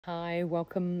Hi,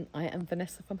 welcome. I am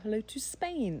Vanessa from Hello to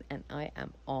Spain, and I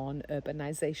am on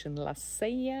urbanization La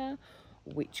Sella,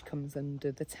 which comes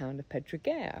under the town of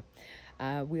Pedreguer.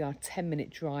 We are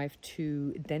 10-minute drive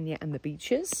to Denia and the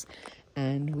beaches,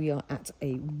 and we are at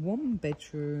a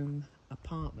one-bedroom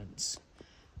apartment.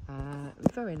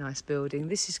 Very nice building.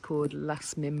 This is called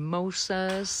Las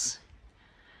Mimosas,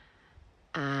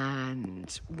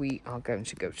 and we are going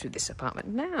to go to this apartment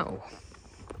now.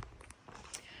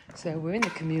 So we're in the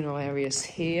communal areas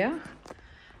here,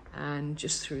 and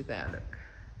just through there, look,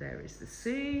 there is the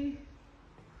sea,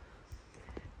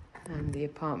 and the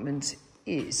apartment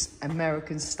is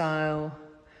American style,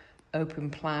 open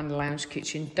plan, lounge,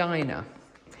 kitchen, diner.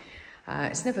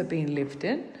 It's never been lived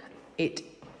in. It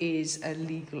is a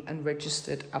legal and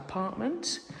registered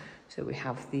apartment. So we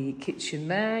have the kitchen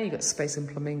there, you've got space and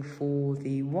plumbing for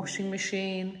the washing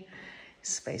machine,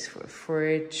 space for a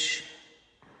fridge,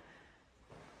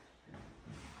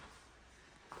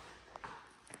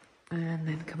 and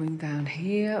then coming down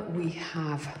here, we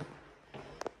have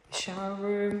a shower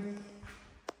room.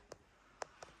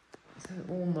 So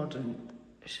all modern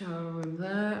shower room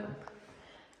there.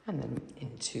 And then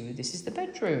into, this is the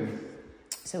bedroom.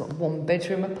 So a one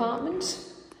bedroom apartment.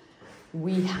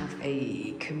 We have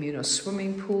a communal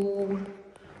swimming pool.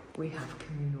 We have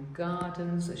communal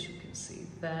gardens, as you can see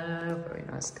there, very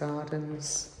nice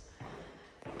gardens.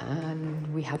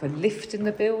 And we have a lift in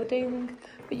the building,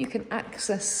 but you can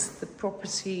access the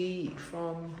property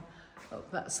from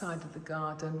that side of the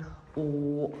garden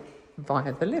or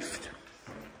via the lift.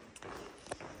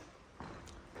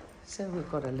 So we've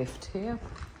got a lift here.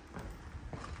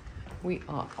 We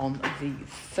are on the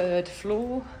 3rd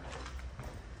floor,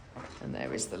 and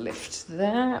there is the lift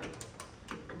there.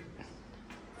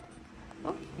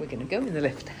 Oh, we're going to go in the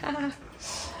lift.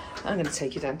 I'm going to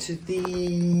take you down to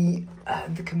the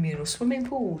communal swimming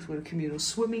pool. So we're a communal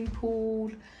swimming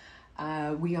pool.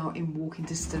 We are in walking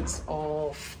distance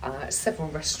of several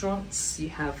restaurants. You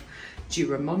have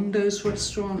Giramondo's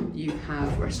restaurant, you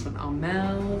have Restaurant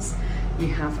Armel's, you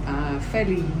have a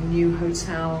fairly new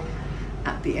hotel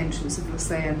at the entrance of La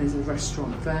Sella, and there's a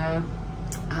restaurant there.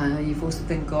 You've also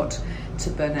then got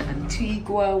Taberna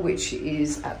Antigua, which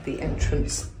is at the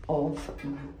entrance of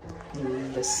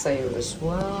La Sella as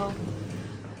well.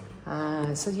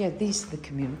 So yeah, these are the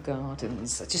communal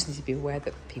gardens. I just need to be aware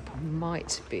that people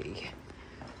might be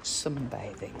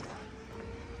sunbathing.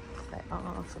 There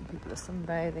are, some people are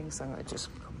sunbathing, so I'm going to just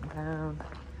come down.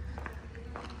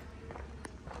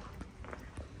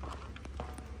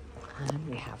 And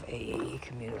we have a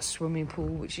communal swimming pool,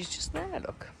 which is just there,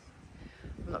 look.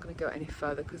 I'm not going to go any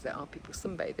further because there are people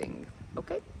sunbathing.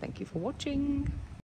 Okay, thank you for watching.